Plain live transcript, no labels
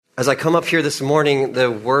As I come up here this morning,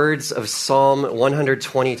 the words of Psalm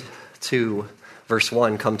 122, verse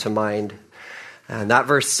 1 come to mind. And that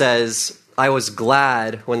verse says, "I was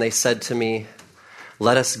glad when they said to me,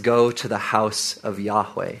 'Let us go to the house of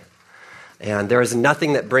Yahweh.'" And there is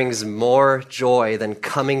nothing that brings more joy than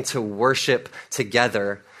coming to worship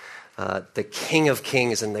together the King of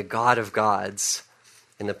Kings and the God of Gods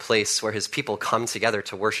in the place where his people come together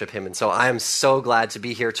to worship him. And so I am so glad to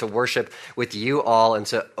be here to worship with you all and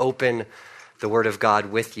to open the Word of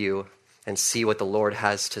God with you and see what the Lord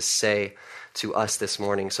has to say to us this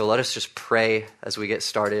morning. So let us just pray as we get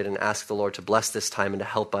started and ask the Lord to bless this time and to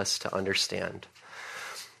help us to understand.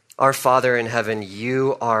 Our Father in heaven,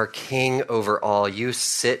 you are King over all. You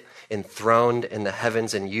sit enthroned in the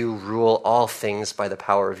heavens and you rule all things by the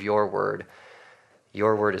power of your word.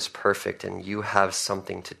 Your word is perfect, and you have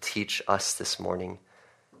something to teach us this morning.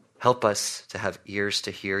 Help us to have ears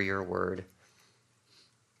to hear your word.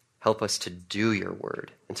 Help us to do your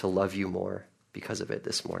word and to love you more because of it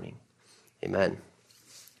this morning. Amen.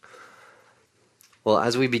 Well,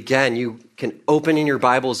 as we begin, you can open in your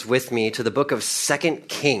Bibles with me to the book of 2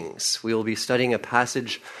 Kings. We will be studying a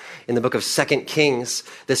passage in the book of 2 Kings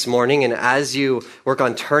this morning, and as you work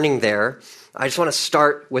on turning there, I just want to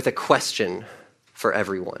start with a question for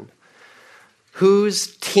everyone.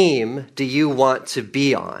 Whose team do you want to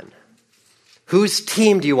be on? Whose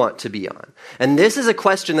team do you want to be on? And this is a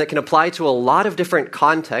question that can apply to a lot of different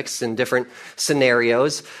contexts and different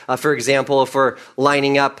scenarios. For example, if we're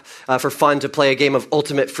lining up for fun to play a game of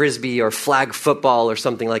ultimate frisbee or flag football or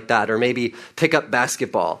something like that, or maybe pick up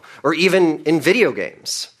basketball, or even in video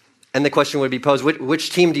games. And the question would be posed,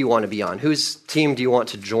 which team do you want to be on? Whose team do you want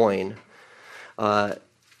to join?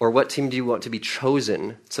 Or what team do you want to be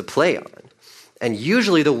chosen to play on? And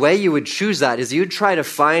usually the way you would choose that is you'd try to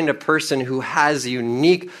find a person who has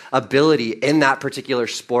unique ability in that particular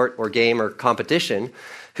sport or game or competition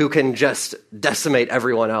who can just decimate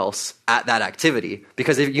everyone else at that activity.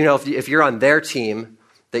 Because if you're on their team,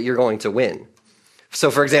 that you're going to win. So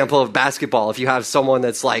for example, of basketball, if you have someone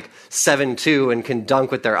that's like 7'2" and can dunk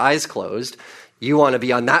with their eyes closed, you want to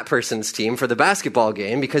be on that person's team for the basketball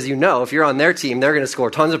game because you know if you're on their team, they're going to score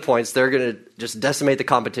tons of points, they're going to just decimate the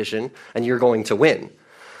competition, and you're going to win.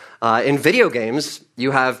 In video games, you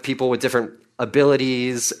have people with different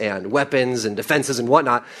abilities and weapons and defenses and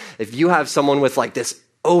whatnot. If you have someone with like this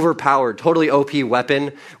overpowered, totally OP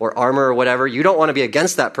weapon or armor or whatever, you don't want to be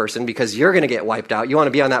against that person because you're going to get wiped out. You want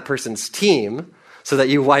to be on that person's team so that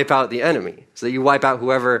you wipe out the enemy, so that you wipe out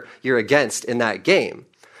whoever you're against in that game.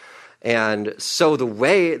 And so the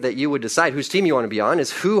way that you would decide whose team you want to be on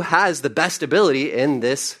is who has the best ability in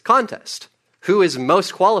this contest, who is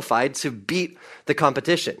most qualified to beat the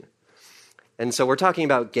competition. And so we're talking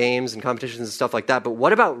about games and competitions and stuff like that, but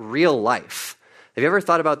what about real life? Have you ever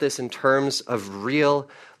thought about this in terms of real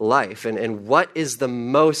life? And what is the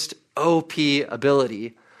most OP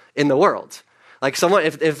ability in the world? Like someone,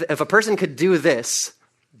 if a person could do this,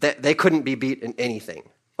 they couldn't be beat in anything.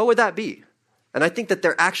 What would that be? And I think that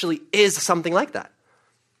there actually is something like that.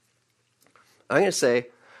 I'm going to say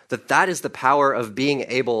that that is the power of being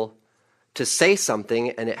able to say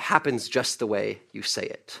something and it happens just the way you say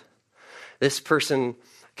it. This person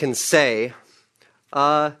can say,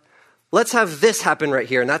 let's have this happen right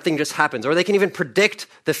here, and that thing just happens. Or they can even predict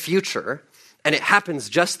the future, and it happens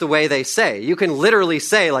just the way they say. You can literally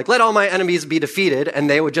say, like, let all my enemies be defeated, and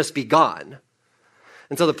they would just be gone.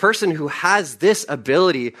 And so the person who has this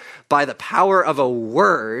ability by the power of a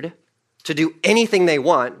word to do anything they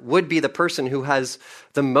want would be the person who has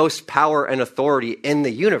the most power and authority in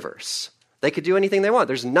the universe. They could do anything they want.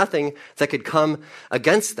 There's nothing that could come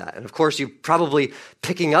against that. And of course, you're probably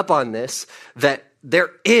picking up on this, that there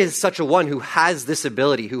is such a one who has this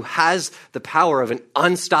ability, who has the power of an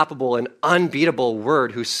unstoppable and unbeatable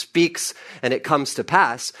word, who speaks and it comes to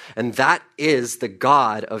pass. And that is the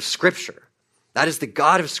God of Scripture. That is the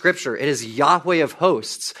God of Scripture. It is Yahweh of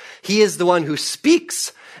hosts. He is the one who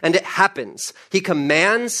speaks and it happens. He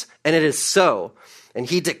commands and it is so. And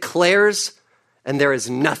he declares and there is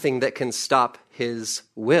nothing that can stop his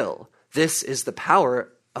will. This is the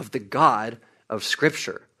power of the God of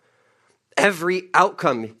Scripture. Every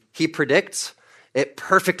outcome he predicts, it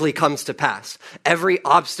perfectly comes to pass. Every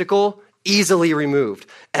obstacle easily removed.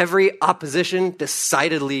 Every opposition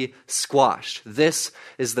decidedly squashed. This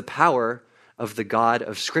is the power of the God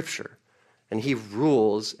of Scripture. And he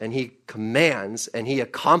rules and he commands and he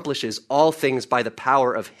accomplishes all things by the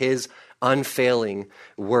power of his unfailing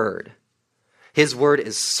word. His word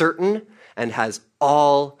is certain and has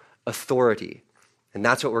all authority. And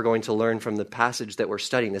that's what we're going to learn from the passage that we're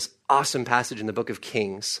studying, this awesome passage in the book of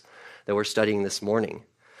Kings that we're studying this morning.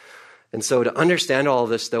 And so to understand all of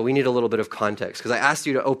this, though, we need a little bit of context, because I asked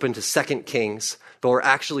you to open to 2 Kings, but we're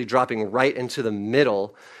actually dropping right into the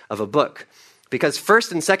middle of a book. Because 1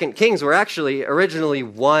 and 2 Kings were actually originally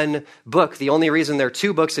one book. The only reason there are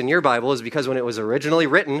two books in your Bible is because when it was originally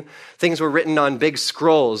written, things were written on big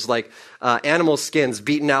scrolls, like animal skins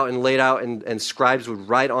beaten out and laid out, and scribes would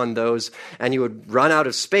write on those, and you would run out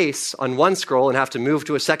of space on one scroll and have to move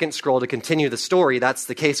to a second scroll to continue the story. That's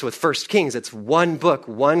the case with 1 Kings. It's one book,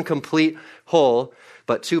 one complete whole,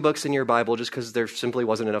 but two books in your Bible just because there simply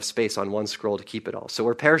wasn't enough space on one scroll to keep it all. So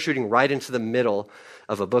we're parachuting right into the middle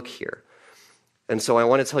of a book here. And so I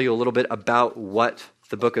want to tell you a little bit about what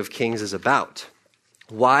the book of Kings is about.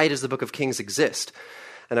 Why does the book of Kings exist?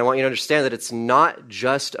 And I want you to understand that it's not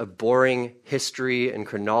just a boring history and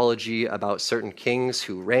chronology about certain kings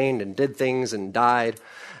who reigned and did things and died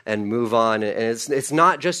and move on. And it's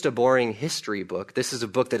not just a boring history book. This is a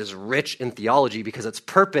book that is rich in theology because its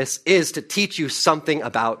purpose is to teach you something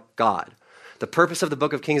about God. The purpose of the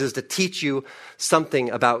book of Kings is to teach you something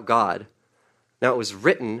about God. Now, it was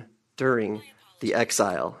written during the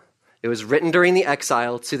exile. It was written during the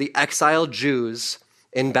exile to the exiled Jews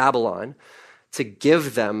in Babylon to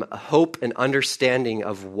give them a hope and understanding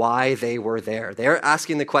of why they were there. They're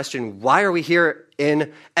asking the question, why are we here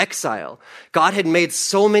in exile? God had made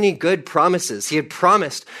so many good promises. He had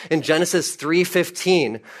promised in Genesis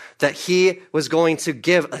 3:15 that he was going to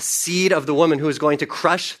give a seed of the woman who was going to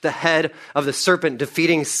crush the head of the serpent,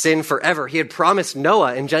 defeating sin forever. He had promised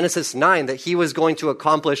Noah in Genesis 9 that he was going to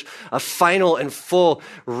accomplish a final and full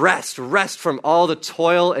rest from all the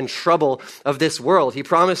toil and trouble of this world. He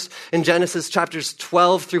promised in Genesis chapters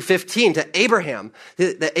 12 through 15 to Abraham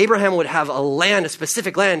that Abraham would have a land, a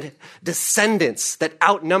specific land, descendants that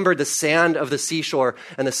outnumbered the sand of the seashore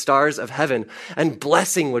and the stars of heaven, and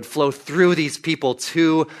blessing would flow through these people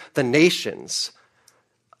to the nations.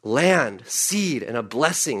 Land, seed, and a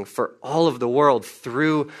blessing for all of the world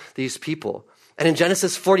through these people. And in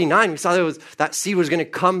Genesis 49, we saw that seed was going to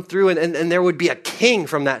come through and there would be a king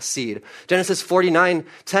from that seed. Genesis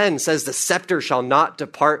 49:10 says, the scepter shall not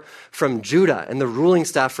depart from Judah and the ruling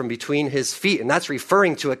staff from between his feet. And that's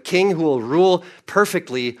referring to a king who will rule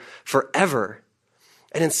perfectly forever.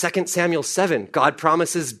 And in 2 Samuel 7, God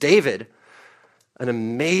promises David an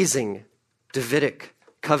amazing Davidic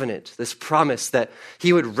covenant, this promise that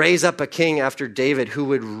he would raise up a king after David who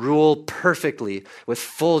would rule perfectly with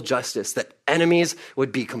full justice, that enemies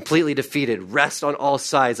would be completely defeated, rest on all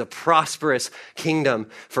sides, a prosperous kingdom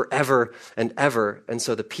forever and ever. And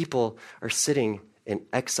so the people are sitting in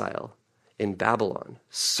exile in Babylon,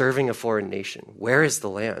 serving a foreign nation. Where is the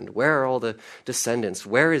land? Where are all the descendants?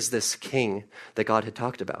 Where is this king that God had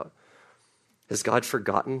talked about? Has God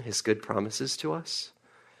forgotten his good promises to us?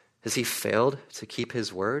 Has he failed to keep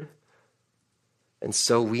his word? And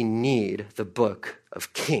so we need the book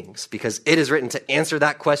of Kings because it is written to answer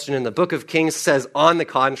that question. And the book of Kings says, on the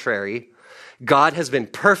contrary, God has been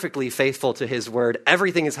perfectly faithful to his word.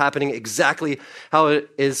 Everything is happening exactly how it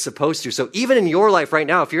is supposed to. So even in your life right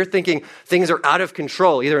now, if you're thinking things are out of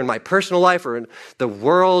control, either in my personal life or in the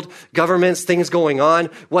world, governments, things going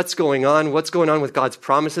on, what's going on with God's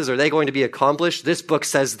promises? Are they going to be accomplished? This book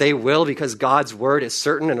says they will because God's word is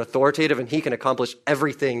certain and authoritative and he can accomplish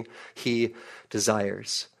everything he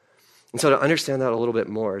desires. And so to understand that a little bit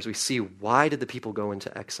more as we see why did the people go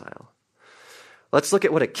into exile? Let's look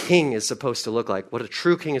at what a king is supposed to look like, what a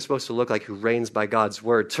true king is supposed to look like who reigns by God's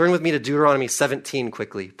word. Turn with me to Deuteronomy 17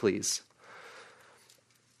 quickly, please.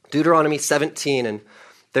 Deuteronomy 17, and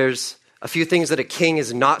there's a few things that a king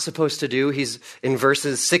is not supposed to do. He's in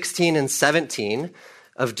verses 16 and 17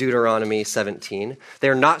 of Deuteronomy 17.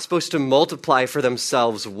 They're not supposed to multiply for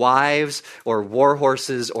themselves wives or war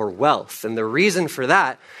horses or wealth. And the reason for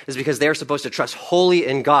that is because they're supposed to trust wholly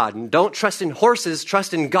in God. And don't trust in horses,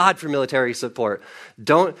 trust in God for military support.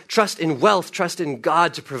 Don't trust in wealth, trust in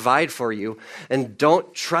God to provide for you. And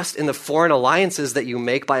don't trust in the foreign alliances that you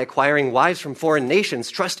make by acquiring wives from foreign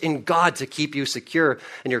nations. Trust in God to keep you secure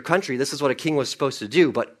in your country. This is what a king was supposed to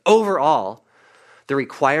do. But overall, the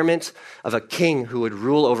requirement of a king who would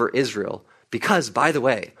rule over Israel, because, by the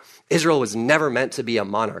way, Israel was never meant to be a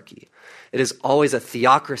monarchy. It is always a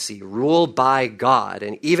theocracy, ruled by God.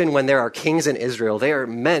 And even when there are kings in Israel, they are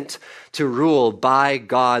meant to rule by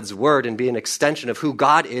God's word and be an extension of who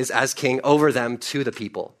God is as king over them to the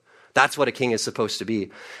people. That's what a king is supposed to be.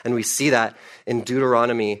 And we see that in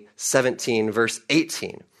Deuteronomy 17, verse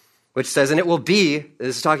 18. Which says, and it will be,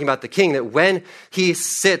 this is talking about the king, that when he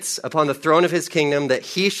sits upon the throne of his kingdom, that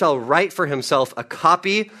he shall write for himself a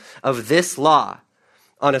copy of this law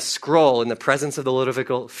on a scroll in the presence of the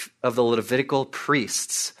Levitical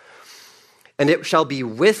priests. and it shall be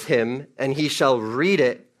with him, and he shall read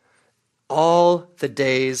it all the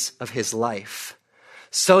days of his life,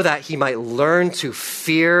 so that he might learn to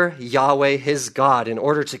fear Yahweh his God in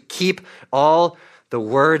order to keep all the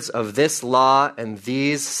words of this law and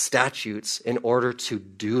these statutes in order to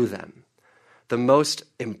do them. The most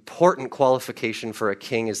important qualification for a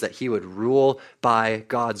king is that he would rule by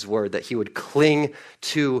God's word, that he would cling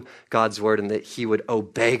to God's word, and that he would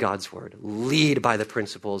obey God's word, lead by the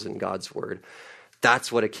principles in God's word.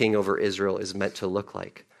 That's what a king over Israel is meant to look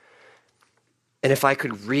like. And if I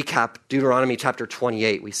could recap Deuteronomy chapter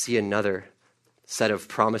 28, we see another set of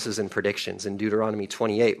promises and predictions in Deuteronomy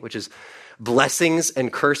 28, which is blessings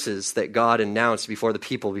and curses that God announced before the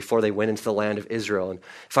people, before they went into the land of Israel. And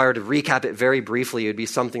if I were to recap it very briefly, it would be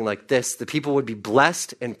something like this. The people would be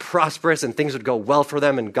blessed and prosperous, and things would go well for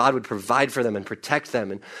them, and God would provide for them and protect them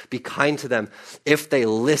and be kind to them if they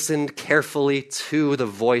listened carefully to the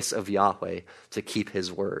voice of Yahweh to keep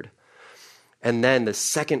his word. And then the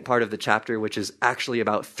second part of the chapter, which is actually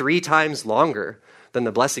about 3 times longer than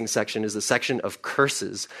the blessing section, is the section of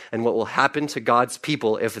curses and what will happen to God's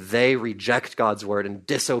people if they reject God's word and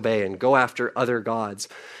disobey and go after other gods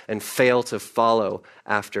and fail to follow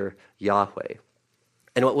after Yahweh.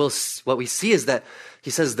 And what we see is that he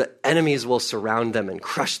says the enemies will surround them and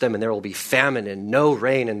crush them, and there will be famine and no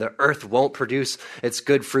rain, and the earth won't produce its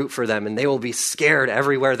good fruit for them, and they will be scared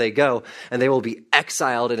everywhere they go, and they will be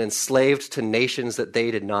exiled and enslaved to nations that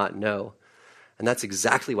they did not know. And that's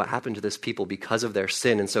exactly what happened to this people because of their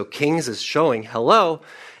sin. And so Kings is showing, hello,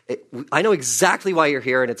 I know exactly why you're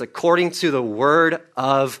here, and it's according to the word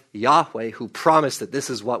of Yahweh, who promised that this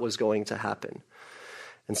is what was going to happen.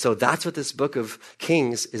 And so that's what this book of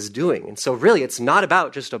Kings is doing. And so really, it's not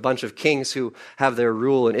about just a bunch of kings who have their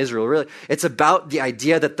rule in Israel. Really, it's about the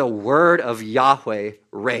idea that the word of Yahweh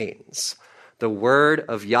reigns. The word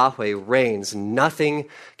of Yahweh reigns. Nothing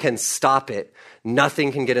can stop it.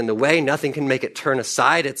 Nothing can get in the way. Nothing can make it turn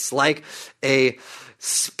aside. It's like a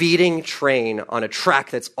speeding train on a track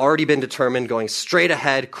that's already been determined, going straight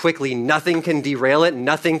ahead quickly. Nothing can derail it.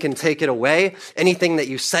 Nothing can take it away. Anything that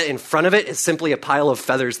you set in front of it is simply a pile of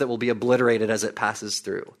feathers that will be obliterated as it passes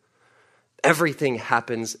through. Everything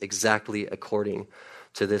happens exactly according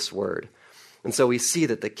to this word. And so we see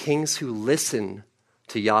that the kings who listen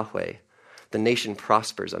to Yahweh, the nation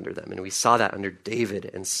prospers under them. And we saw that under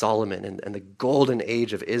David and Solomon and the golden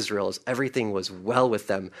age of Israel, as everything was well with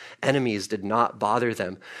them. Enemies did not bother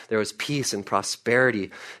them. There was peace and prosperity.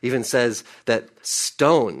 It even says that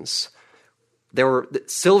silver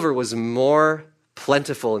was more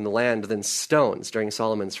plentiful in the land than stones during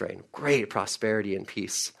Solomon's reign. Great prosperity and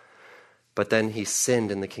peace. But then he sinned,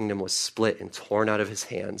 and the kingdom was split and torn out of his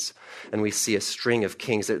hands. And we see a string of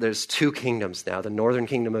kings. There's 2 kingdoms now, the northern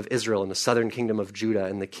kingdom of Israel and the southern kingdom of Judah.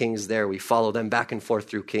 And the kings there, we follow them back and forth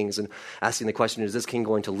through Kings and asking the question, is this king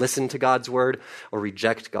going to listen to God's word or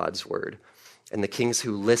reject God's word? And the kings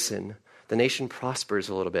who listen, the nation prospers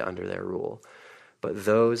a little bit under their rule. But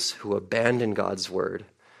those who abandon God's word,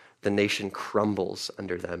 the nation crumbles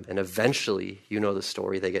under them. And eventually, you know the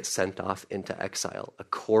story, they get sent off into exile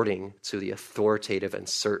according to the authoritative and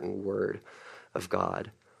certain word of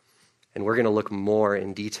God. And we're going to look more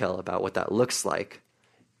in detail about what that looks like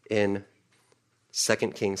in 2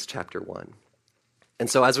 Kings chapter 1. And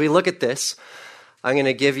so as we look at this, I'm going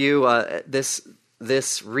to give you this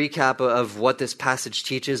recap of what this passage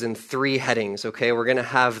teaches in 3 headings, okay? We're going to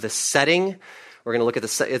have the setting. We're going to look at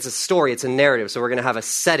it's a story, it's a narrative. So we're going to have a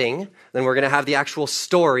setting, then we're going to have the actual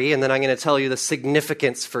story, and then I'm going to tell you the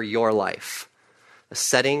significance for your life. The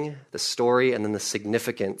setting, the story, and then the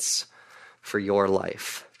significance for your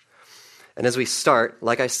life. And as we start,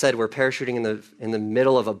 like I said, we're parachuting in the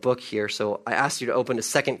middle of a book here. So I asked you to open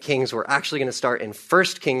to 2 Kings. We're actually going to start in 1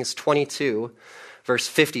 Kings 22, verse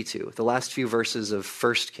 52. The last few verses of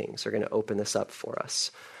 1 Kings are going to open this up for us.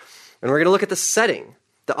 And we're going to look at the setting.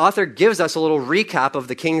 The author gives us a little recap of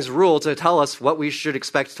the king's rule to tell us what we should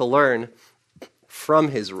expect to learn from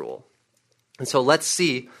his rule. And so let's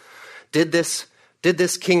see, did this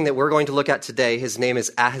king that we're going to look at today, his name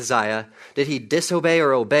is Ahaziah, did he disobey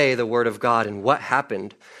or obey the word of God? And what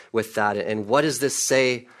happened with that? And what does this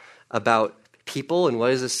say about people? And what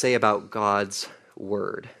does this say about God's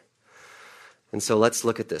word? And so let's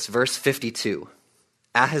look at this. Verse 52,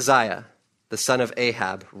 Ahaziah, the son of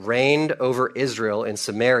Ahab, reigned over Israel in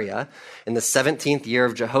Samaria in the 17th year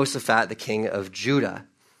of Jehoshaphat, the king of Judah.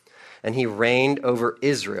 And he reigned over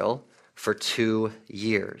Israel for 2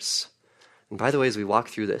 years. And by the way, as we walk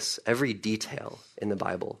through this, every detail in the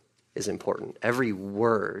Bible is important. Every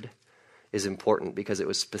word is important because it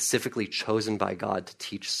was specifically chosen by God to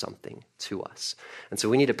teach something to us. And so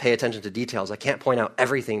we need to pay attention to details. I can't point out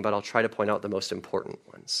everything, but I'll try to point out the most important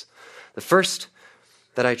ones. The first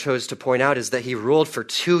that I chose to point out is that he ruled for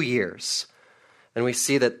 2 years. And we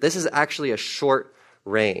see that this is actually a short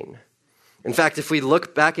reign. In fact, if we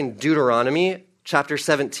look back in Deuteronomy chapter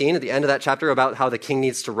 17, at the end of that chapter, about how the king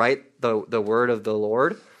needs to write the word of the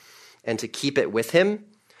Lord and to keep it with him,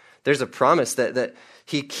 there's a promise that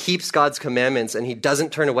he keeps God's commandments and he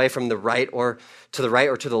doesn't turn away from the right or to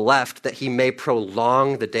the left, that he may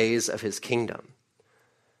prolong the days of his kingdom.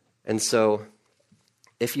 And so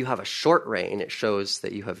if you have a short reign, it shows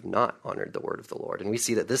that you have not honored the word of the Lord. And we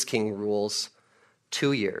see that this king rules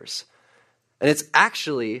 2 years. And it's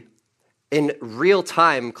actually in real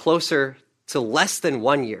time closer to less than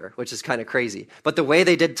 1 year, which is kind of crazy. But the way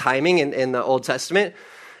they did timing in the Old Testament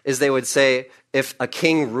is they would say if a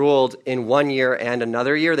king ruled in 1 year and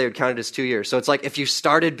another year, they would count it as 2 years. So it's like if you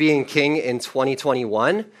started being king in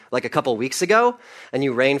 2021, like a couple weeks ago, and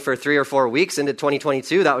you reigned for 3 or 4 weeks into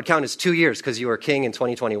 2022, that would count as 2 years because you were king in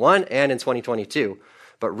 2021 and in 2022.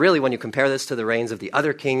 But really, when you compare this to the reigns of the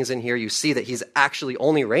other kings in here, you see that he's actually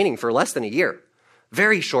only reigning for less than a year.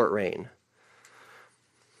 Very short reign.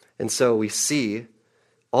 And so we see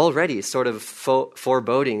already sort of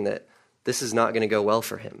foreboding that this is not going to go well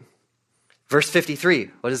for him. Verse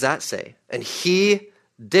 53, what does that say? And he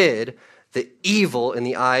did the evil in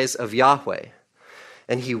the eyes of Yahweh.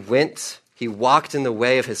 And he walked in the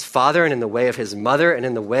way of his father and in the way of his mother and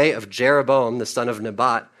in the way of Jeroboam, the son of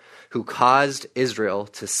Nebat, who caused Israel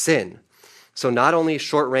to sin. So not only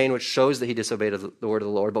short reign, which shows that he disobeyed the word of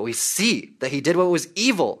the Lord, but we see that he did what was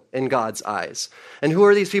evil in God's eyes. And who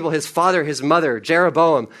are these people? His father, his mother,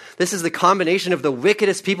 Jeroboam. This is the combination of the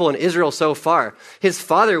wickedest people in Israel so far. His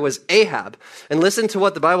father was Ahab. And listen to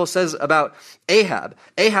what the Bible says about Ahab.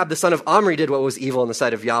 Ahab, the son of Omri, did what was evil in the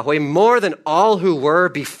sight of Yahweh more than all who were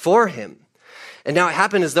before him. And now it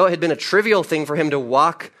happened as though it had been a trivial thing for him to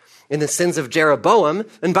walk in the sins of Jeroboam.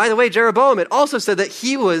 And by the way, Jeroboam, it also said that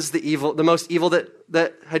he was the most evil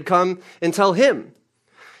that had come until him.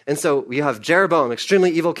 And so we have Jeroboam,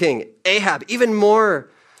 extremely evil king. Ahab, even more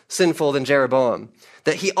sinful than Jeroboam.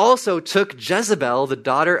 That he also took Jezebel, the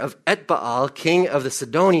daughter of Etbaal, king of the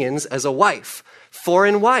Sidonians, as a wife,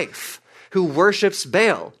 foreign wife, who worships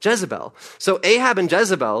Baal, Jezebel. So Ahab and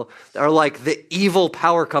Jezebel are like the evil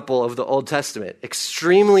power couple of the Old Testament.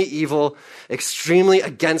 Extremely evil, extremely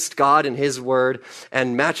against God and his word,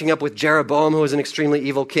 and matching up with Jeroboam, who is an extremely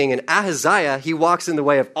evil king. And Ahaziah, he walks in the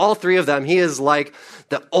way of all three of them. He is like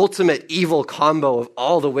the ultimate evil combo of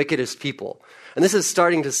all the wickedest people. And this is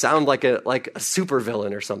starting to sound like a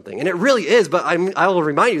supervillain or something. And it really is, but I will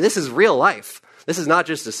remind you, this is real life. This is not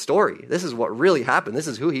just a story. This is what really happened. This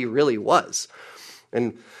is who he really was.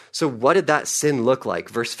 And so what did that sin look like?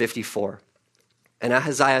 Verse 54. And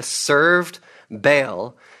Ahaziah served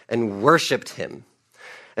Baal and worshipped him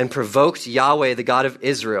and provoked Yahweh, the God of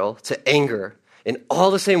Israel, to anger in all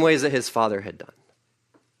the same ways that his father had done.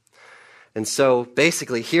 And so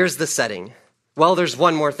basically, here's the setting. Well, there's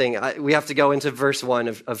one more thing. We have to go into verse 1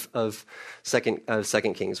 of 2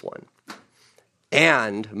 Kings 1.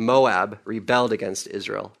 And Moab rebelled against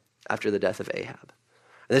Israel after the death of Ahab.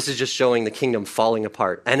 And this is just showing the kingdom falling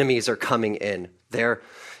apart. Enemies are coming in. They're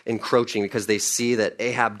encroaching because they see that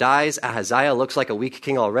Ahab dies. Ahaziah looks like a weak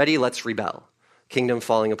king already. Let's rebel. Kingdom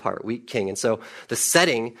falling apart, weak king. And so the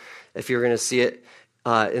setting, if you're going to see it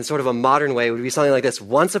in sort of a modern way, would be something like this.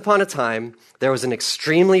 Once upon a time, there was an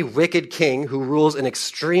extremely wicked king who rules an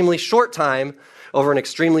extremely short time over an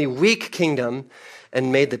extremely weak kingdom and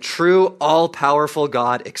made the true, all-powerful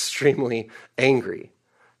God extremely angry.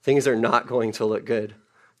 Things are not going to look good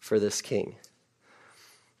for this king.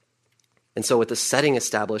 And so with the setting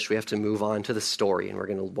established, we have to move on to the story, and we're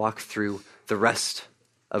going to walk through the rest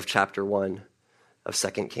of chapter 1 of 2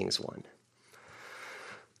 Kings 1.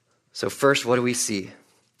 So first, what do we see?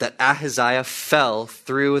 That Ahaziah fell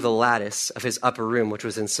through the lattice of his upper room, which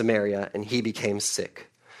was in Samaria, and he became sick.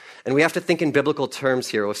 And we have to think in biblical terms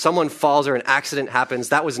here. If someone falls or an accident happens,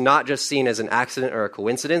 that was not just seen as an accident or a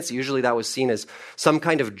coincidence. Usually that was seen as some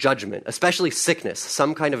kind of judgment, especially sickness,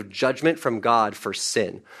 some kind of judgment from God for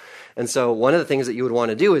sin. And so one of the things that you would want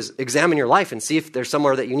to do is examine your life and see if there's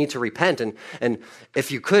somewhere that you need to repent. And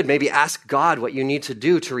if you could, maybe ask God what you need to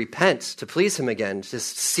do to repent, to please him again, to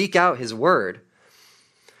seek out his word.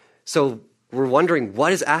 So we're wondering,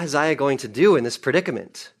 what is Ahaziah going to do in this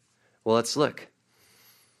predicament? Well, let's look.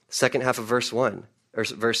 Second half of verse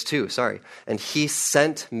 2. And he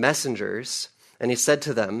sent messengers, and he said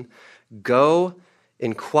to them, "Go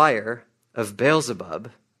inquire of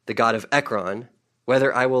Beelzebub, the god of Ekron,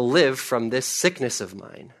 whether I will live from this sickness of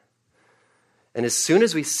mine. And as soon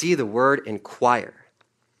as we see the word inquire,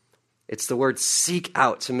 it's the word seek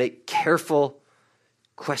out, to make careful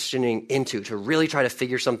questioning into, to really try to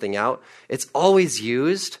figure something out. It's always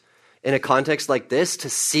used in a context like this to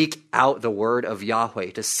seek out the word of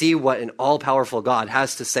Yahweh, to see what an all-powerful God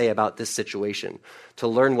has to say about this situation, to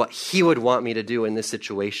learn what he would want me to do in this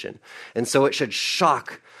situation. And so it should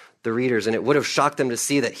shock the readers, and it would have shocked them to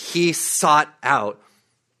see that he sought out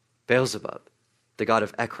Beelzebub, the god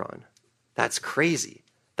of Ekron. That's crazy.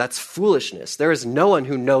 That's foolishness. There is no one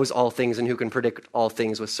who knows all things and who can predict all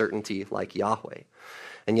things with certainty like Yahweh.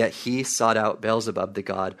 And yet he sought out Beelzebub, the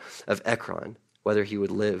god of Ekron, whether he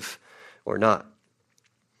would live or not.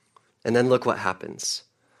 And then look what happens.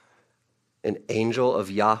 An angel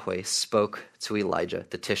of Yahweh spoke to Elijah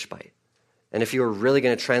the Tishbite. And if you were really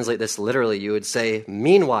going to translate this literally, you would say,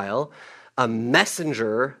 meanwhile, a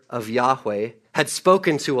messenger of Yahweh had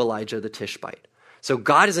spoken to Elijah the Tishbite. So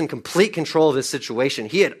God is in complete control of this situation.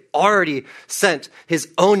 He had already sent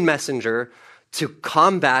his own messenger to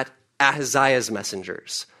combat Ahaziah's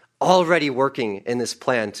messengers, already working in this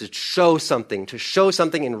plan to show something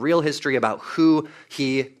in real history about who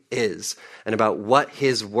he is and about what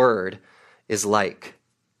his word is like.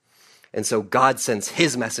 And so God sends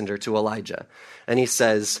his messenger to Elijah, and he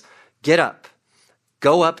says, get up,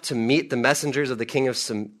 go up to meet the messengers of the king of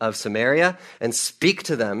Samaria and speak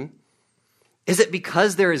to them. Is it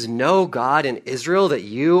because there is no God in Israel that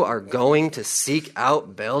you are going to seek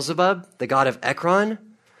out Beelzebub, the god of Ekron?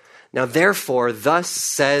 Now therefore, thus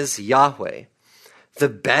says Yahweh, the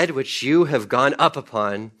bed which you have gone up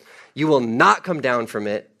upon, you will not come down from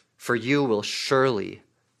it, for you will surely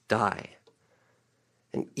die.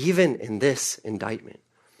 And even in this indictment,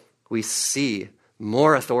 we see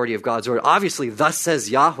more authority of God's word. Obviously, thus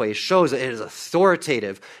says Yahweh shows that it is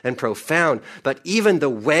authoritative and profound, but even the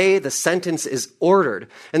way the sentence is ordered.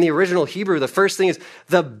 In the original Hebrew, the first thing is,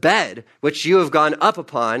 the bed which you have gone up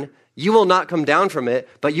upon, you will not come down from it,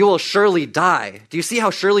 but you will surely die. Do you see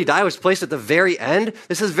how surely die was placed at the very end?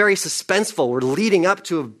 This is very suspenseful. We're leading up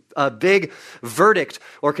to a big verdict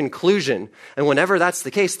or conclusion. And whenever that's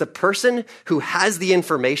the case, the person who has the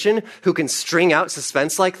information, who can string out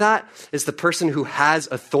suspense like that, is the person who has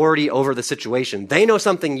authority over the situation. They know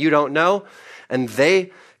something you don't know, and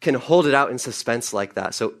they can hold it out in suspense like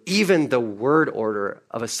that. So even the word order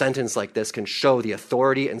of a sentence like this can show the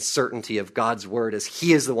authority and certainty of God's word, as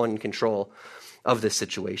he is the one in control of this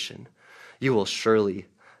situation. You will surely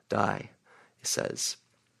die, he says.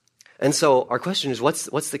 And so our question is,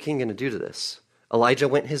 what's the king going to do to this? Elijah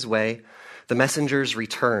went his way. The messengers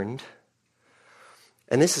returned.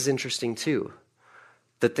 And this is interesting too,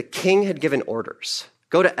 that the king had given orders.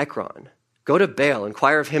 Go to Ekron. Go to Baal.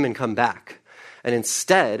 Inquire of him and come back. And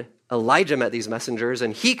instead, Elijah met these messengers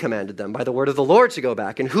and he commanded them by the word of the Lord to go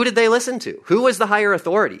back. And who did they listen to? Who was the higher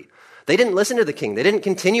authority? They didn't listen to the king. They didn't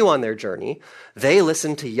continue on their journey. They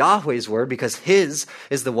listened to Yahweh's word because his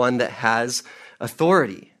is the one that has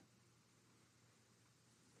authority.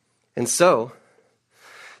 And so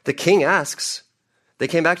the king asks, they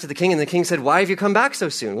came back to the king and the king said, why have you come back so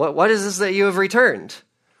soon? What is this that you have returned?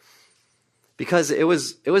 Because it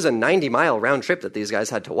was a 90-mile round trip that these guys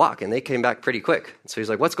had to walk, and they came back pretty quick. So he's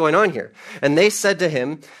like, what's going on here? And they said to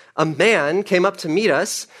him, a man came up to meet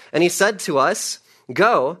us, and he said to us,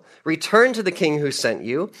 go, return to the king who sent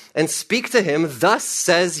you, and speak to him, thus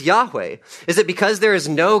says Yahweh. Is it because there is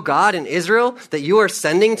no God in Israel that you are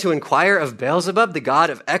sending to inquire of Beelzebub, the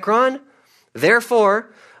god of Ekron?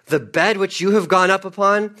 Therefore, the bed which you have gone up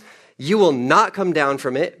upon, you will not come down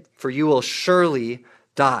from it, for you will surely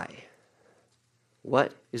die.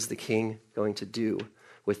 What is the king going to do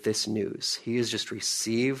with this news? He has just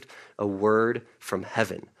received a word from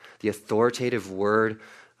heaven, the authoritative word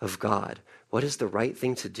of God. What is the right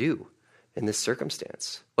thing to do in this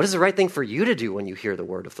circumstance? What is the right thing for you to do when you hear the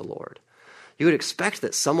word of the Lord? You would expect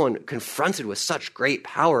that someone confronted with such great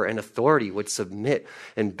power and authority would submit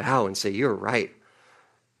and bow and say, you're right.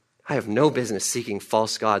 I have no business seeking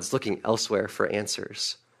false gods, looking elsewhere for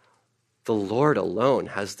answers. The Lord alone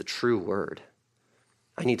has the true word.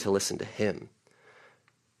 I need to listen to him.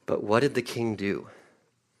 But what did the king do?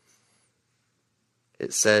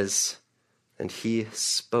 It says, and he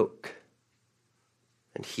spoke.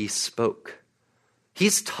 And he spoke.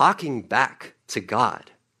 He's talking back to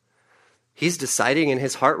God. He's deciding in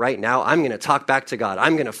his heart right now, I'm going to talk back to God.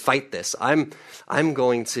 I'm going to fight this. I'm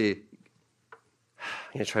going to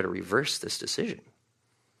try to reverse this decision.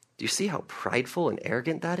 Do you see how prideful and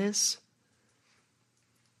arrogant that is?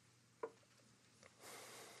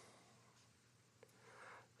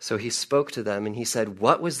 So he spoke to them and he said,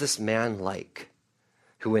 what was this man like?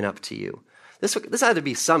 who went up to you. This had to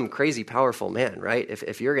be some crazy powerful man, right?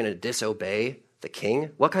 If you're going to disobey the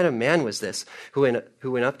king, what kind of man was this who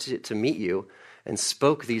went up to meet you and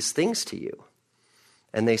spoke these things to you?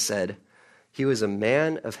 And they said, he was a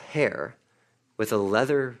man of hair with a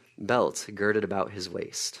leather belt girded about his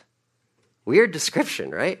waist. Weird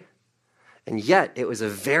description, right? And yet it was a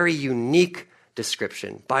very unique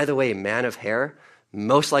description. By the way, man of hair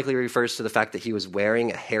most likely refers to the fact that he was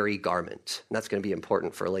wearing a hairy garment. And that's going to be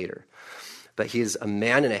important for later. But he is a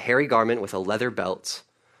man in a hairy garment with a leather belt.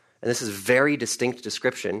 And this is a very distinct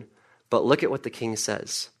description. But look at what the king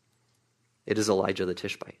says. It is Elijah the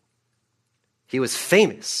Tishbite. He was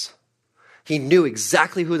famous. He knew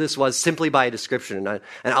exactly who this was simply by a description. And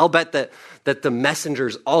I'll bet that the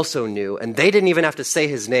messengers also knew, and they didn't even have to say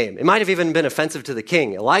his name. It might have even been offensive to the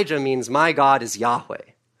king. Elijah means, my God is Yahweh.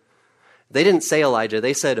 They didn't say Elijah.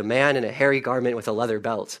 They said a man in a hairy garment with a leather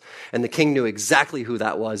belt. And the king knew exactly who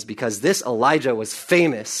that was because this Elijah was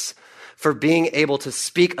famous for being able to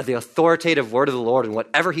speak the authoritative word of the Lord. And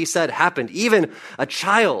whatever he said happened. Even a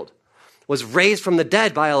child was raised from the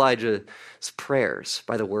dead by Elijah's prayers,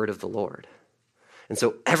 by the word of the Lord. And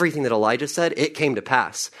so everything that Elijah said, it came to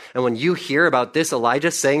pass. And when you hear about this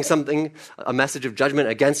Elijah saying something, a message of judgment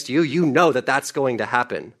against you, you know that that's going to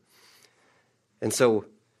happen. And so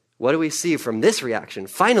what do we see from this reaction?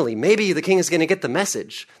 Finally, maybe the king is going to get the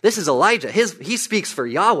message. This is Elijah. He speaks for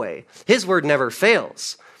Yahweh. His word never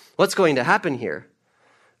fails. What's going to happen here?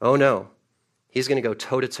 Oh no, he's going to go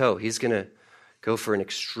toe to toe. He's going to go for an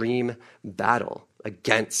extreme battle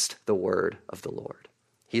against the word of the Lord.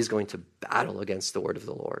 He's going to battle against the word of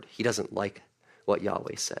the Lord. He doesn't like what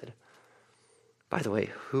Yahweh said. By the way,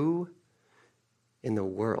 who in the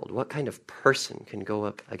world, what kind of person can go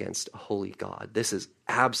up against a holy God? This is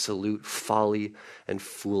absolute folly and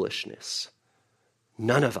foolishness.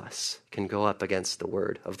 None of us can go up against the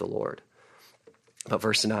word of the Lord. But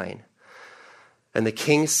verse 9, and the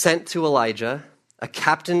king sent to Elijah a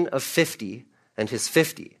captain of 50 and his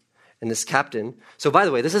 50. And this captain, so by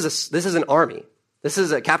the way, this is an army. This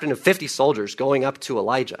is a captain of 50 soldiers going up to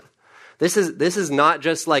Elijah. This is not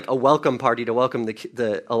just like a welcome party to welcome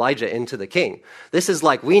the Elijah into the king. This is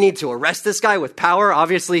like, we need to arrest this guy with power.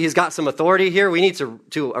 Obviously, he's got some authority here. We need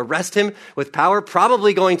to arrest him with power,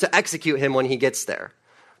 probably going to execute him when he gets there.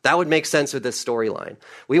 That would make sense with this storyline.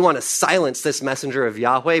 We want to silence this messenger of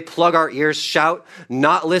Yahweh, plug our ears, shout,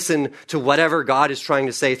 not listen to whatever God is trying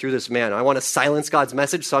to say through this man. I want to silence God's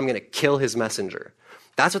message, so I'm going to kill his messenger.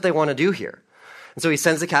 That's what they want to do here. And so he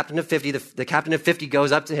sends the captain of 50. The captain of 50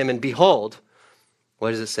 goes up to him, and behold, what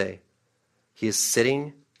does it say? He is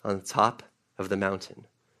sitting on the top of the mountain.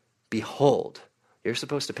 Behold, you're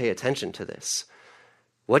supposed to pay attention to this.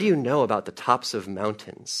 What do you know about the tops of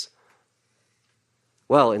mountains?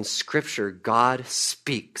 Well, in Scripture, God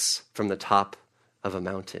speaks from the top of a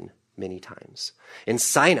mountain many times. In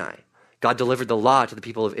Sinai, God delivered the law to the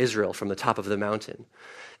people of Israel from the top of the mountain.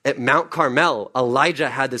 At Mount Carmel, Elijah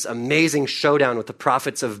had this amazing showdown with the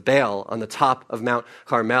prophets of Baal on the top of Mount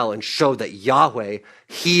Carmel and showed that Yahweh,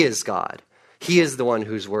 he is God. He is the one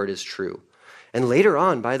whose word is true. And later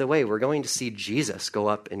on, by the way, we're going to see Jesus go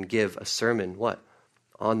up and give a sermon, what?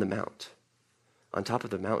 On the mount. On top of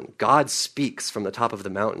the mountain. God speaks from the top of the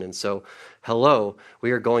mountain. And so, hello,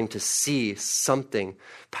 we are going to see something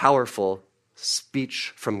powerful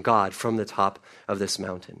speech from God from the top of this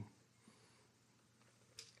mountain.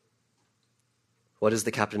 What does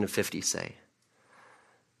the captain of 50 say?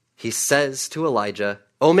 He says to Elijah,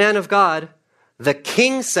 O man of God, the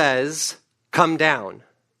king says, come down.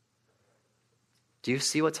 Do you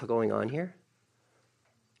see what's going on here?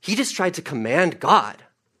 He just tried to command God.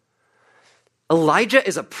 Elijah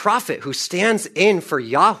is a prophet who stands in for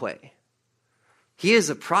Yahweh. He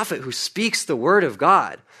is a prophet who speaks the word of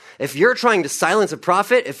God. If you're trying to silence a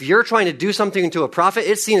prophet, if you're trying to do something to a prophet,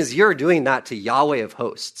 it's seen as you're doing that to Yahweh of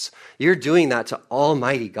hosts. You're doing that to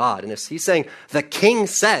Almighty God. And if he's saying, the king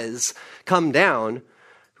says, come down,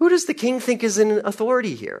 who does the king think is in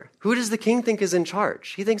authority here? Who does the king think is in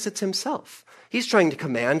charge? He thinks it's himself. He's trying to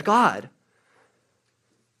command God.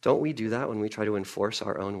 Don't we do that when we try to enforce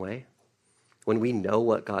our own way? When we know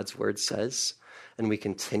what God's word says, and we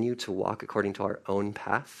continue to walk according to our own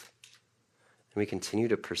path? And we continue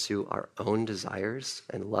to pursue our own desires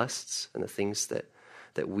and lusts and the things that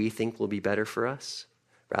we think will be better for us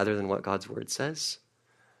rather than what God's word says?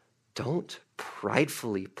 Don't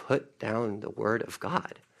pridefully put down the word of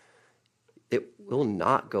God. It will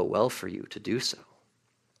not go well for you to do so.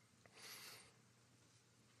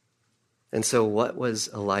 And so what was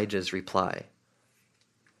Elijah's reply?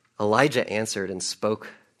 Elijah answered and spoke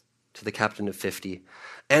to the captain of 50,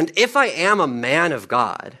 "And if I am a man of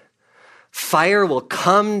God, fire will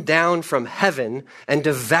come down from heaven and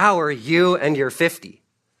devour you and your 50.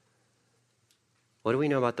 What do we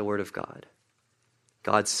know about the word of God?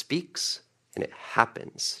 God speaks, and it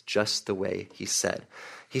happens just the way he said.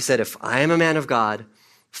 He said, if I am a man of God,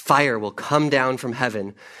 fire will come down from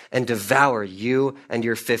heaven and devour you and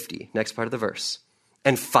your 50. Next part of the verse.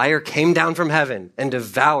 And fire came down from heaven and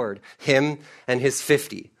devoured him and his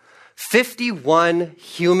 50. 51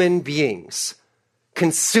 human beings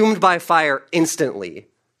consumed by fire instantly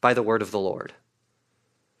by the word of the Lord.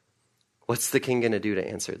 What's the king going to do to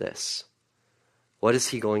answer this? What is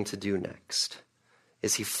he going to do next?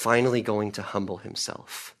 Is he finally going to humble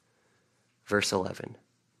himself? Verse 11.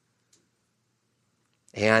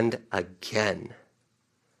 And again,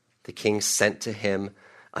 the king sent to him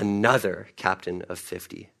another captain of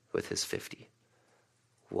 50 with his 50.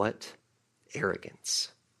 What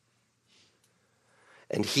arrogance.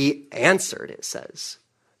 And he answered, it says.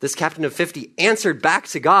 This captain of 50 answered back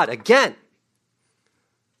to God again.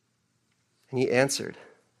 And he answered.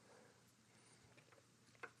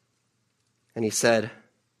 And he said,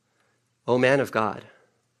 O man of God,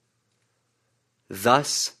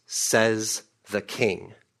 thus says the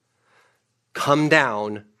king, come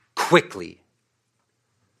down quickly.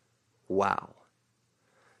 Wow.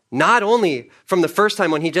 Not only from the first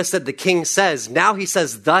time when he just said the king says, now he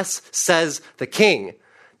says, thus says the king.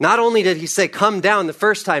 Not only did he say, come down the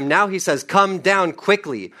first time, now he says, come down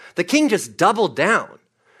quickly. The king just doubled down.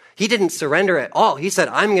 He didn't surrender at all. He said,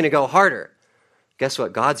 I'm going to go harder. Guess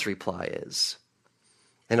what God's reply is?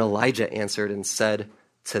 And Elijah answered and said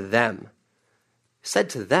to them,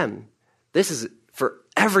 this is for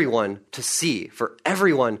everyone to see, for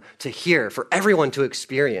everyone to hear, for everyone to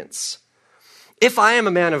experience. If I am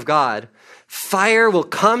a man of God, fire will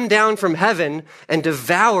come down from heaven and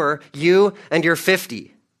devour you and your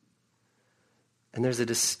 50. And there's a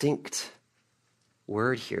distinct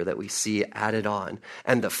word here that we see added on.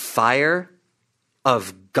 And the fire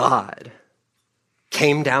of God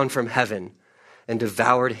came down from heaven and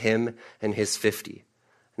devoured him and his 50.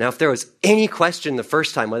 Now, if there was any question the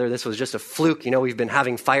first time, whether this was just a fluke, we've been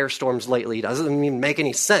having firestorms lately, it doesn't even make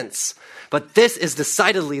any sense. But this is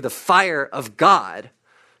decidedly the fire of God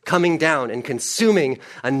coming down and consuming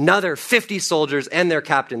another 50 soldiers and their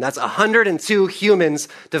captain. That's 102 humans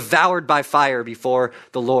devoured by fire before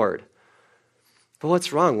the Lord. But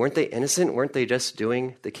what's wrong? Weren't they innocent? Weren't they just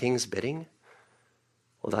doing the king's bidding?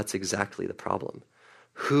 Well, that's exactly the problem.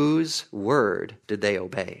 Whose word did they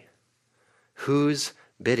obey? Whose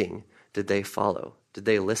bidding did they follow? Did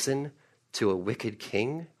they listen to a wicked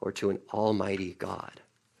king or to an almighty God?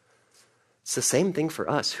 It's the same thing for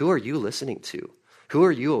us. Who are you listening to? Who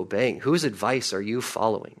are you obeying? Whose advice are you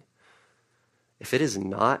following? If it is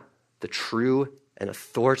not the true and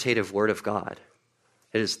authoritative word of God,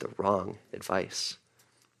 it is the wrong advice.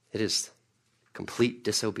 It is complete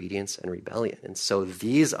disobedience and rebellion. And so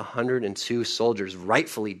these 102 soldiers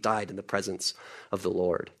rightfully died in the presence of the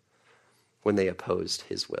Lord when they opposed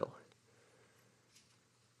his will.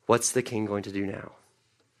 What's the king going to do now?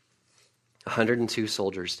 102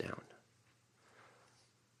 soldiers down.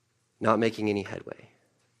 Not making any headway.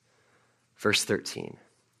 Verse 13.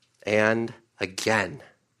 And again,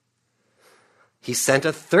 he sent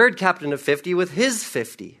a third captain of 50 with his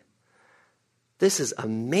 50. This is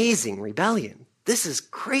amazing rebellion. This is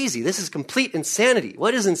crazy. This is complete insanity.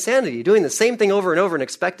 What is insanity? Doing the same thing over and over and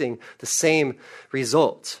expecting the same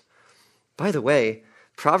result. By the way,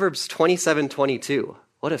 Proverbs 27:22.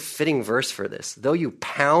 What a fitting verse for this. Though you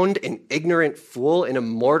pound an ignorant fool in a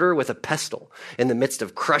mortar with a pestle in the midst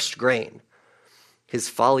of crushed grain, his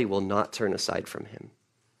folly will not turn aside from him.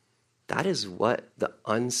 That is what the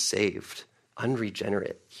unsaved,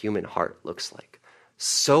 unregenerate human heart looks like.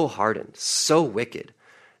 So hardened, so wicked,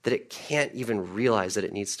 that it can't even realize that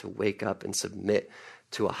it needs to wake up and submit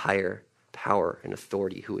to a higher power and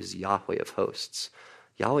authority who is Yahweh of hosts.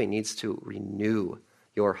 Yahweh needs to renew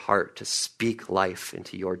your heart to speak life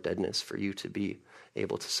into your deadness for you to be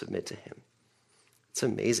able to submit to him. It's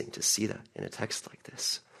amazing to see that in a text like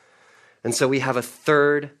this. And so we have a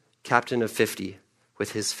third captain of 50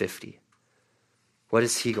 with his 50. What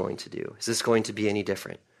is he going to do? Is this going to be any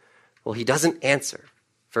different? Well, he doesn't answer.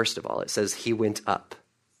 First of all, it says he went up.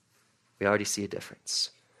 We already see a difference.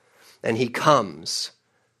 And he comes.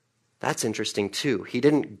 That's interesting too. He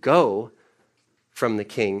didn't go from the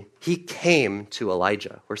king. He came to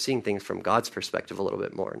Elijah. We're seeing things from God's perspective a little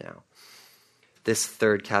bit more now. This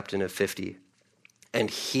third captain of 50. And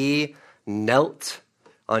he knelt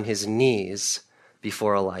on his knees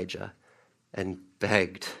before Elijah and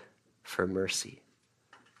begged for mercy.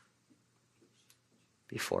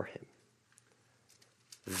 before him.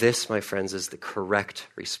 This, my friends, is the correct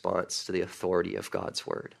response to the authority of God's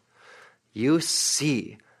word. You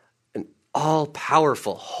see an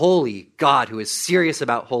all-powerful, holy God who is serious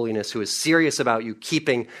about holiness, who is serious about you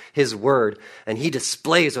keeping his word, and he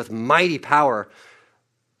displays with mighty power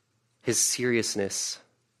his seriousness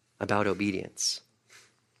about obedience.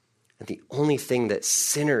 And the only thing that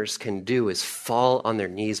sinners can do is fall on their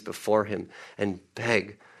knees before him and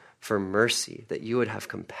beg for mercy, that you would have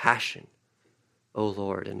compassion, O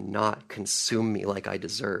Lord, and not consume me like I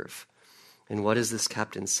deserve. And what does this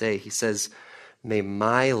captain say? He says, may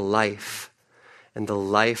my life and the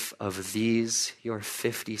life of these your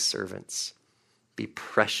 50 servants be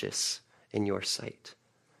precious in your sight.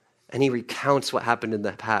 And he recounts what happened in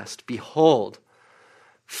the past. Behold,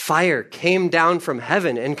 fire came down from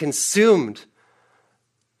heaven and consumed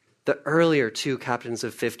the earlier 2 captains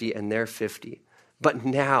of 50 and their 50. But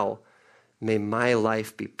now, may my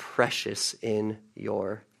life be precious in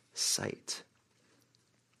your sight.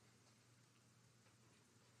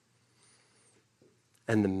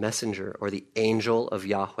 And the messenger or the angel of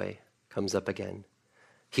Yahweh comes up again.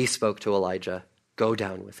 He spoke to Elijah, go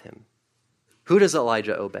down with him. Who does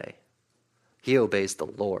Elijah obey? He obeys the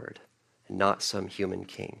Lord and not some human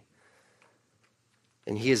king.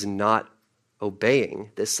 And he is not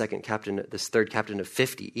obeying this third captain of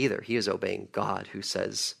 50 either. He is obeying God, who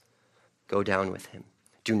says, go down with him.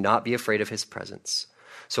 Do not be afraid of his presence.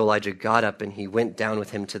 So Elijah got up and he went down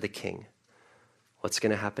with him to the king. What's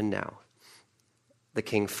going to happen now? The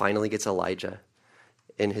king finally gets Elijah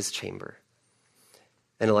in his chamber.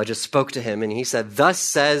 And Elijah spoke to him and he said, thus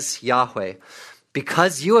says Yahweh,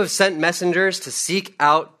 because you have sent messengers to seek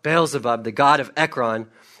out Beelzebub, the god of Ekron,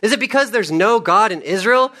 is it because there's no God in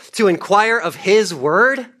Israel to inquire of his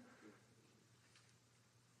word?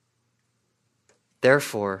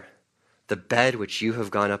 Therefore, the bed which you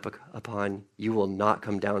have gone up upon, you will not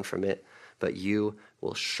come down from it, but you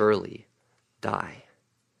will surely die.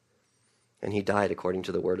 And he died according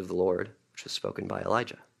to the word of the Lord, which was spoken by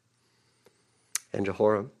Elijah. And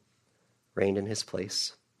Jehoram reigned in his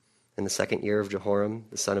place in the 2nd year of Jehoram,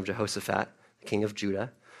 the son of Jehoshaphat, the king of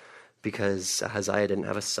Judah, because Ahaziah didn't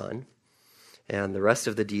have a son. And the rest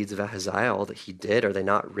of the deeds of Ahaziah, all that he did, are they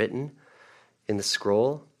not written in the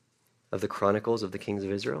scroll of the Chronicles of the kings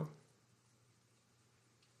of Israel?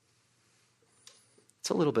 It's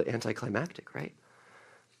a little bit anticlimactic, right?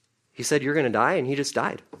 He said, you're going to die, and he just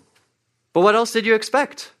died. But what else did you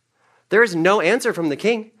expect? There is no answer from the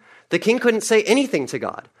king. The king couldn't say anything to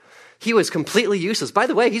God. He was completely useless. By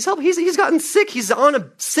the way, he's gotten sick. He's on a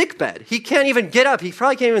sick bed. He can't even get up. He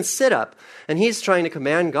probably can't even sit up. And he's trying to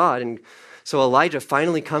command God. And so Elijah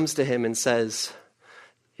finally comes to him and says,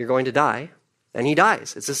 you're going to die. And he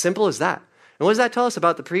dies. It's as simple as that. And what does that tell us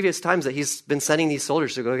about the previous times that he's been sending these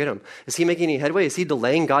soldiers to go get him? Is he making any headway? Is he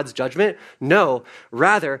delaying God's judgment? No.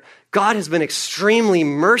 Rather, God has been extremely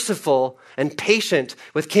merciful and patient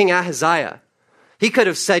with King Ahaziah. He could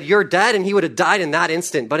have said, you're dead, and he would have died in that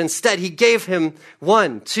instant. But instead, he gave him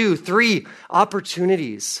 1, 2, 3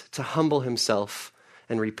 opportunities to humble himself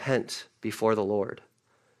and repent before the Lord.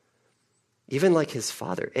 Even like his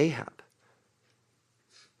father, Ahab.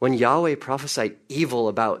 When Yahweh prophesied evil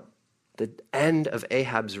about the end of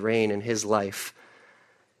Ahab's reign in his life,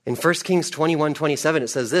 in 1 Kings 21:27, it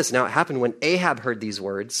says this, now it happened when Ahab heard these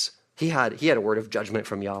words, he had a word of judgment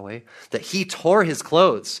from Yahweh, that he tore his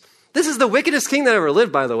clothes. This is the wickedest king that ever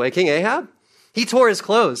lived, by the way, King Ahab. He tore his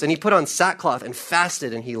clothes and he put on sackcloth and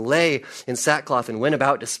fasted and he lay in sackcloth and went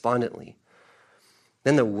about despondently.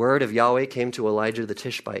 Then the word of Yahweh came to Elijah the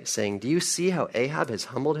Tishbite, saying, do you see how Ahab has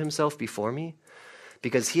humbled himself before me?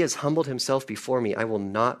 Because he has humbled himself before me, I will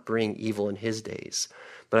not bring evil in his days,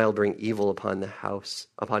 but I will bring evil upon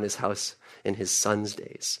his house in his son's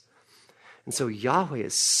days. And so Yahweh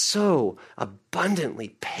is so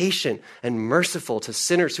abundantly patient and merciful to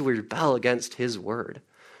sinners who rebel against his word.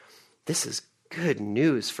 This is good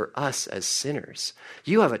news for us as sinners.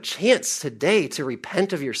 You have a chance today to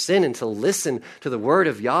repent of your sin and to listen to the word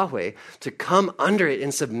of Yahweh, to come under it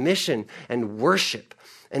in submission and worship,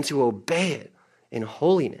 and to obey it in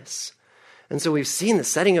holiness. And so we've seen the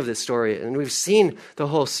setting of this story, and we've seen the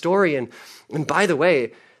whole story. And by the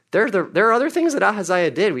way, there are other things that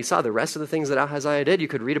Ahaziah did. We saw the rest of the things that Ahaziah did. You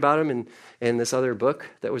could read about them in this other book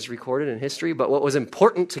that was recorded in history. But what was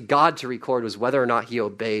important to God to record was whether or not he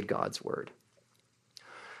obeyed God's word.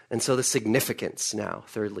 And so the significance now,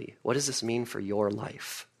 thirdly, what does this mean for your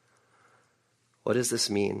life? What does this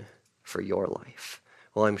mean for your life?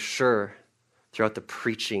 Well, I'm sure throughout the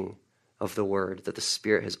preaching of the word that the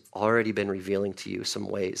Spirit has already been revealing to you some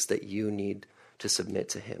ways that you need to submit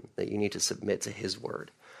to him, that you need to submit to his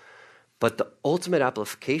word. But the ultimate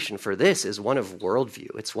application for this is one of worldview.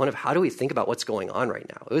 It's one of how do we think about what's going on right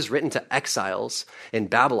now? It was written to exiles in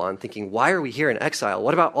Babylon thinking, why are we here in exile?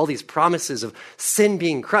 What about all these promises of sin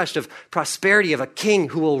being crushed, of prosperity, of a king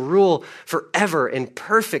who will rule forever in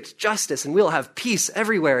perfect justice, and we'll have peace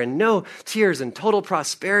everywhere and no tears and total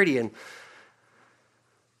prosperity? And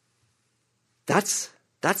that's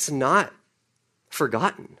not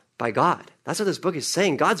forgotten by God. That's what this book is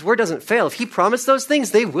saying. God's word doesn't fail. If he promised those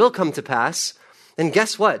things, they will come to pass. And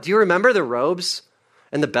guess what? Do you remember the robes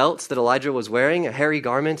and the belts that Elijah was wearing, a hairy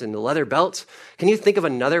garment and a leather belt? Can you think of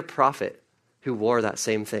another prophet who wore that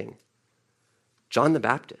same thing? John the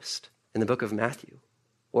Baptist in the book of Matthew,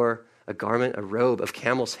 or a garment, a robe of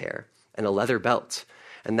camel's hair and a leather belt.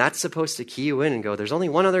 And that's supposed to key you in and go, there's only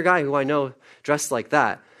one other guy who I know dressed like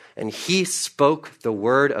that. And he spoke the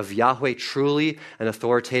word of Yahweh truly and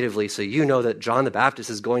authoritatively. So you know that John the Baptist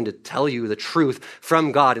is going to tell you the truth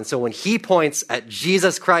from God. And so when he points at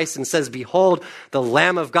Jesus Christ and says, behold, the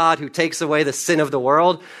Lamb of God who takes away the sin of the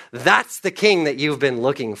world, that's the king that you've been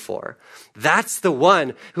looking for. That's the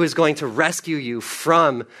one who is going to rescue you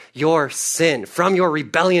from your sin, from your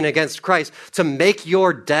rebellion against Christ, to make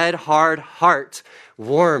your dead, hard heart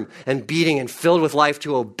warm and beating and filled with life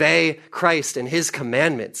to obey Christ and his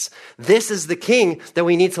commandments. This is the king that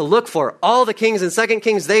we need to look for. All the kings in 2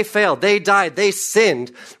 Kings, they failed, they died, they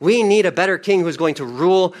sinned. We need a better king who's going to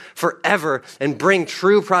rule forever and bring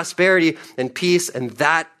true prosperity and peace, and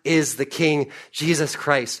that is the King, Jesus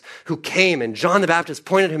Christ, who came, and John the Baptist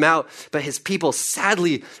pointed him out, but his people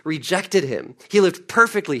sadly rejected him. He lived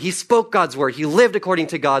perfectly. He spoke God's word. He lived according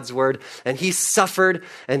to God's word, and he suffered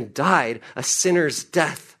and died a sinner's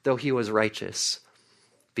death, though he was righteous,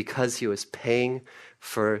 because he was paying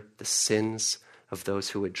for the sins of those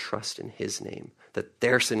who would trust in his name, that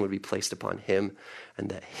their sin would be placed upon him and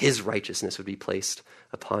that his righteousness would be placed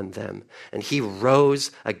upon them. And he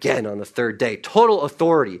rose again on the third day. Total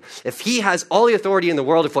authority. If he has all the authority in the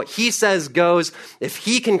world, if what he says goes, if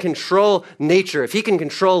he can control nature, if he can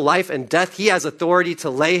control life and death, he has authority to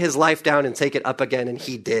lay his life down and take it up again, and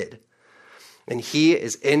he did. And he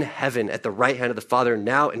is in heaven at the right hand of the Father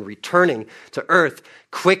now and returning to earth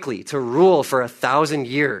quickly to rule for 1,000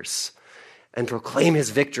 years and proclaim his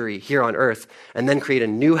victory here on earth, and then create a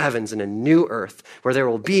new heavens and a new earth where there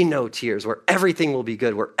will be no tears, where everything will be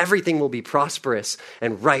good, where everything will be prosperous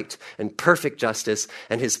and right and perfect justice,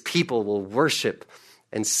 and his people will worship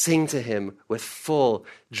and sing to him with full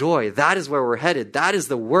joy. That is where we're headed. That is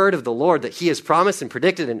the word of the Lord that he has promised and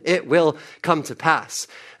predicted, and it will come to pass.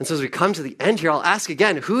 And so as we come to the end here, I'll ask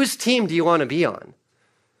again, whose team do you want to be on?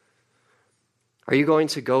 Are you going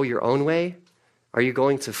to go your own way? Are you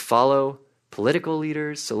going to follow political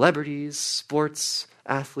leaders, celebrities, sports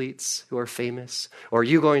athletes who are famous? Or are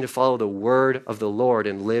you going to follow the word of the Lord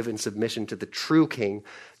and live in submission to the true King,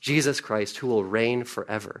 Jesus Christ, who will reign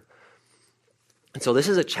forever? And so this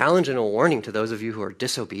is a challenge and a warning to those of you who are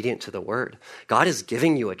disobedient to the word. God is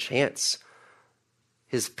giving you a chance.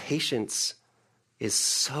 His patience is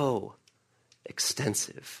so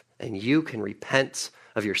extensive, and you can repent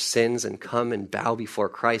of your sins and come and bow before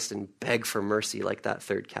Christ and beg for mercy like that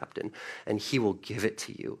third captain, and he will give it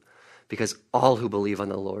to you, because all who believe on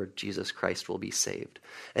the Lord Jesus Christ will be saved.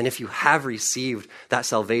 And if you have received that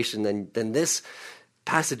salvation, then this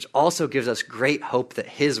passage also gives us great hope that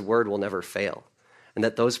his word will never fail, and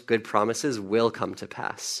that those good promises will come to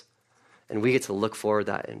pass. And we get to look forward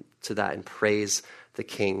to that and praise the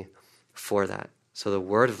King for that. So the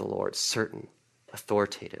word of the Lord, certain,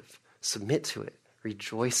 authoritative, submit to it.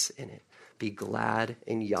 Rejoice in it. Be glad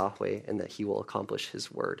in Yahweh, and that he will accomplish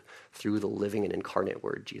his word through the living and incarnate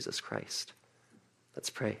word, Jesus Christ.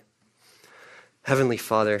 Let's pray. Heavenly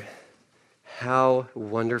Father, how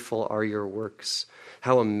wonderful are your works.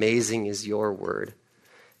 How amazing is your word.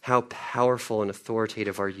 How powerful and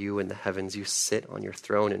authoritative are you in the heavens. You sit on your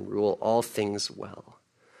throne and rule all things well.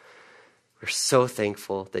 We're so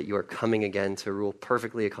thankful that you are coming again to rule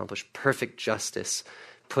perfectly, accomplish perfect justice,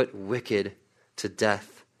 put wicked to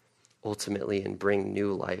death ultimately, and bring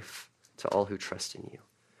new life to all who trust in you.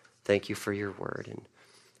 Thank you for your word, and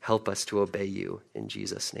help us to obey you in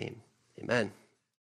Jesus' name. Amen.